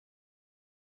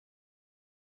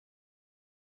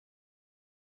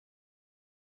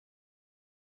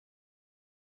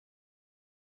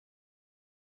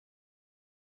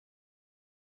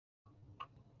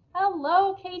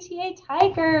Hello, KTA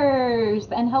Tigers,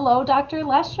 and hello, Dr.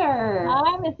 Lesher.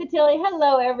 Hi, Mr. Tilly.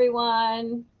 Hello,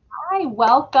 everyone. Hi,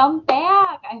 welcome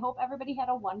back. I hope everybody had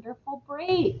a wonderful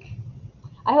break.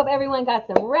 I hope everyone got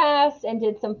some rest and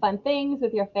did some fun things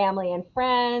with your family and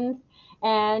friends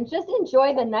and just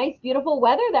enjoy the nice, beautiful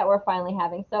weather that we're finally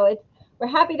having. We're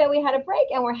happy that we had a break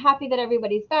and we're happy that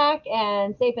everybody's back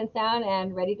and safe and sound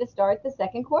and ready to start the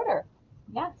second quarter.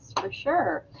 Yes, for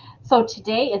sure. So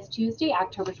today is Tuesday,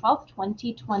 October 12th,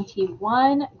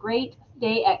 2021. Great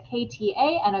day at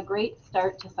KTA and a great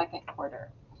start to second quarter.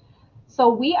 So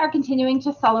we are continuing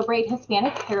to celebrate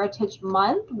Hispanic Heritage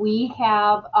Month. We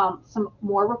have some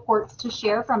more reports to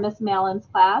share from Miss Mallon's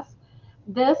class.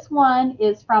 This one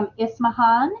is from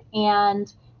Ismahan,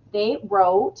 and they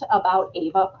wrote about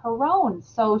Eva Perón.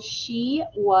 So she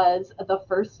was the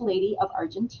first lady of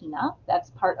Argentina. That's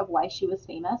part of why she was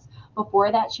famous.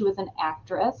 Before that, she was an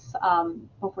actress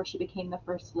before she became the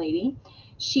first lady.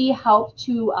 She helped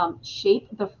to shape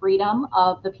the freedom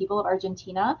of the people of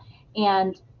Argentina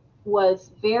and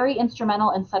was very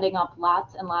instrumental in setting up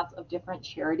lots and lots of different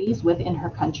charities within her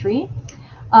country.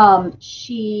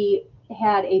 She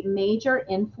had a major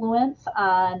influence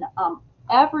on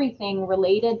everything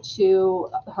related to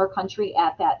her country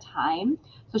at that time.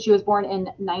 So she was born in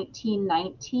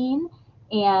 1919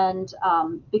 and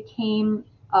became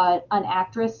an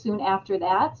actress soon after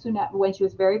that, when she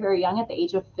was very, very young at the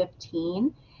age of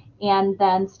 15, and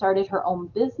then started her own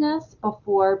business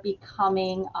before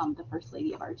becoming the First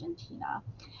Lady of Argentina.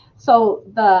 So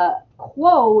the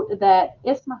quote that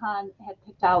Ismahan had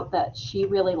picked out that she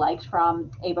really liked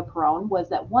from Eva Peron was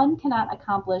that one cannot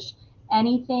accomplish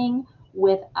anything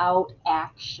without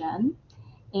action,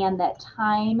 and that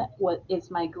time is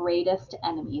my greatest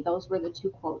enemy. Those were the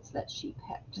two quotes that she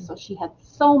picked. So she had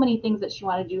so many things that she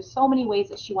wanted to do, so many ways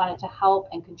that she wanted to help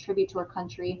and contribute to her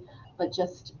country, but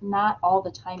just not all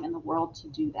the time in the world to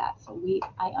do that. So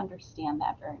I understand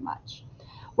that very much.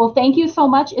 Well, thank you so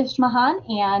much, Ishmahan,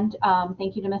 and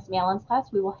thank you to Miss Mallon's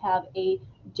class. We will have a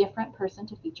different person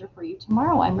to feature for you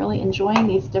tomorrow. I'm really enjoying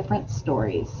these different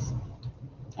stories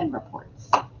and reports.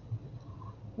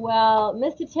 Well,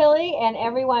 Mr. Tilly and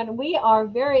everyone, we are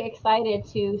very excited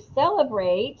to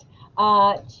celebrate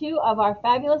two of our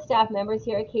fabulous staff members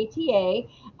here at KTA.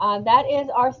 That is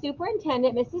our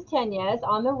superintendent, Mrs. Tenyes,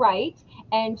 on the right,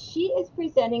 and she is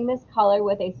presenting Miss Color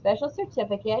with a special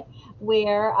certificate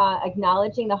where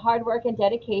acknowledging the hard work and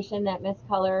dedication that Miss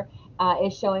Color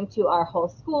is showing to our whole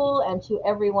school and to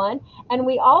everyone. And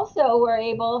we also were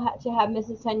able to have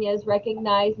Mrs. Tenyes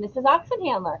recognize Mrs.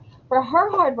 Oxenhandler for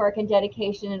her hard work and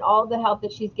dedication and all the help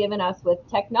that she's given us with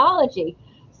technology.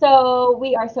 So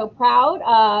we are so proud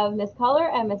of Miss Color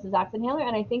and Mrs. Oxenhandler,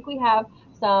 and I think we have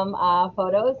some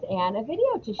photos and a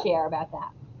video to share about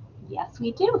that. Yes,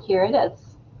 we do. Here it is.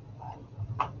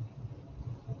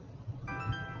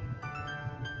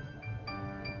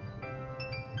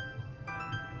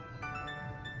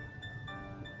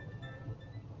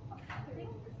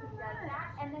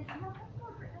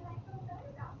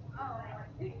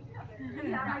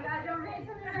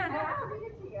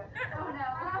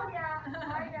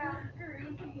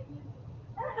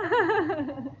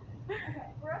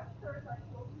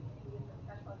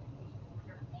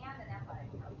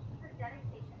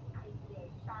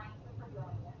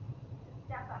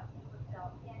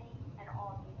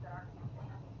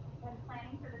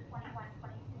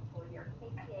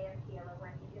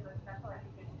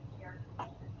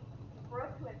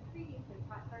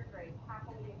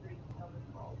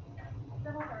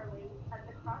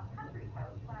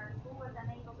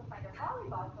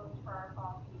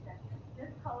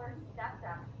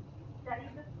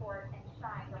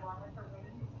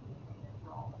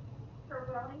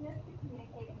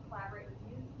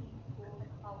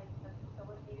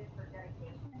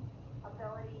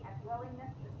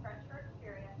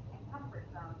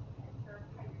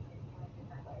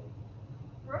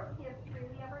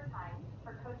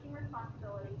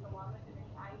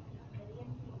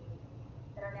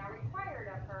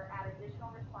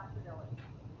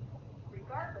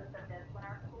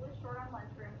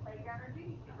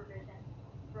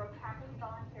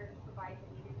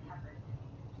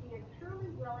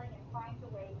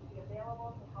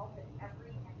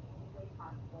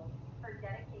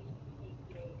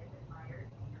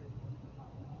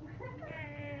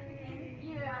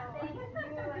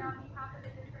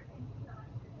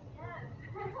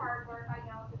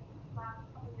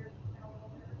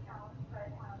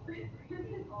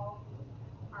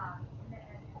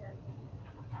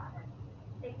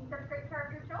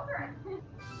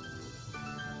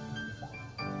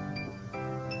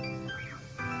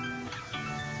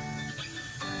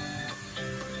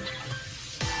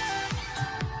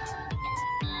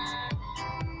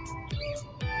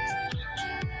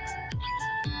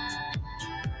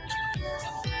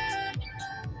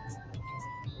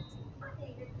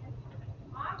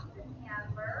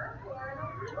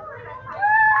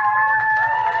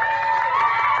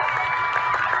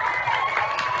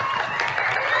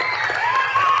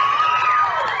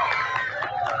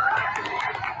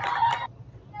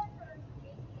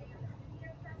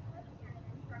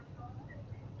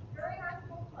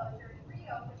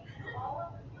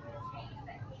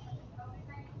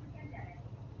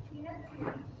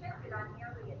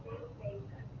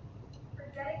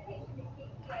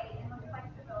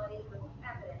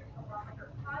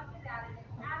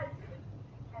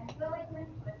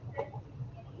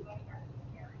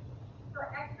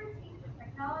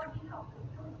 technology helped the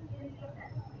school community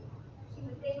immensely. She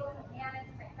was able to manage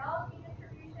technology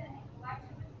distribution and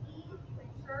collection with ease to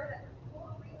ensure that the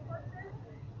school's resources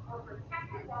were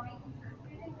protected while making sure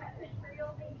students had the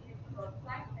materials they needed to both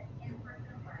flex and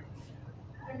in-person learning.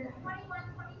 In the 21-22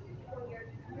 school year,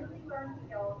 these newly learned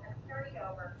skills have carried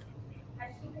over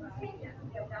as she continues to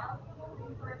be a valuable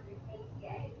resource to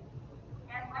KTA.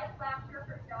 And like last year,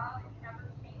 her job is never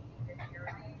changing this year,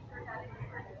 and I am sure that is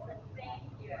true. So thank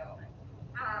you.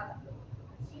 Um,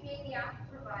 she may be asked to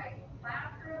provide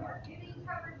classroom or duty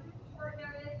coverage at short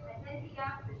notice, and then be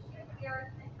asked to shift gears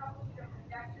and troubleshoot a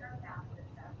projection or sound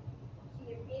system.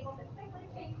 She is able to quickly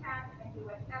change tasks and do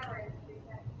whatever is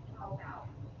needed to help out.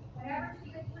 Whenever she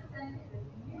is presented with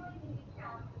new and unique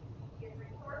challenges, she is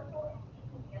resourceful in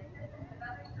seeking the assistance of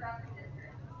others throughout the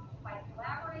district. By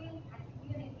collaborating and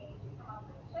communicating to come up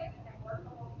with quick and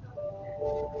workable solutions.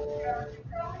 There are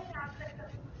so many aspects of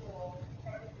the school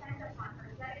that depend upon her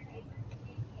dedication to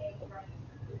KTA's running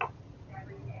smoothly each and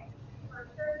every day. Her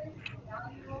service is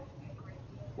valuable and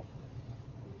greatly appreciated.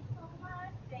 Thank you so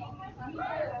much. Thank you.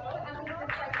 And we just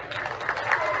like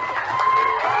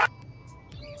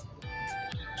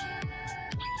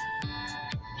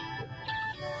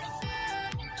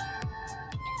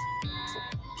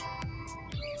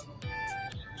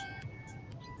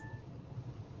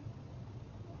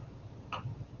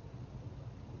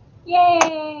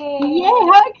Yay! Yay,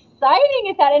 how exciting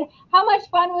is that? And how much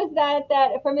fun was that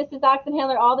for Mrs.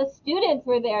 Oxenhandler, all the students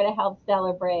were there to help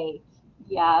celebrate.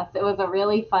 Yes, it was a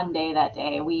really fun day that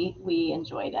day. We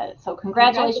enjoyed it. So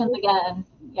congratulations again.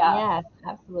 Yeah. Yes,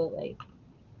 absolutely.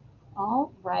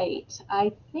 All right.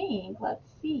 I think, let's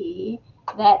see,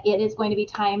 that it is going to be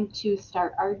time to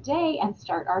start our day and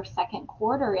start our second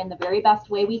quarter in the very best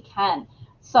way we can.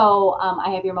 So I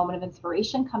have your moment of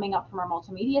inspiration coming up from our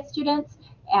multimedia students.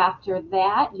 After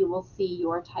that, you will see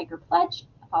your Tiger Pledge,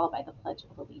 followed by the Pledge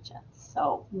of Allegiance.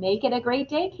 So make it a great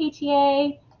day,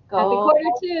 KTA. Happy quarter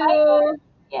two.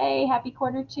 Yay, happy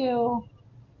quarter two.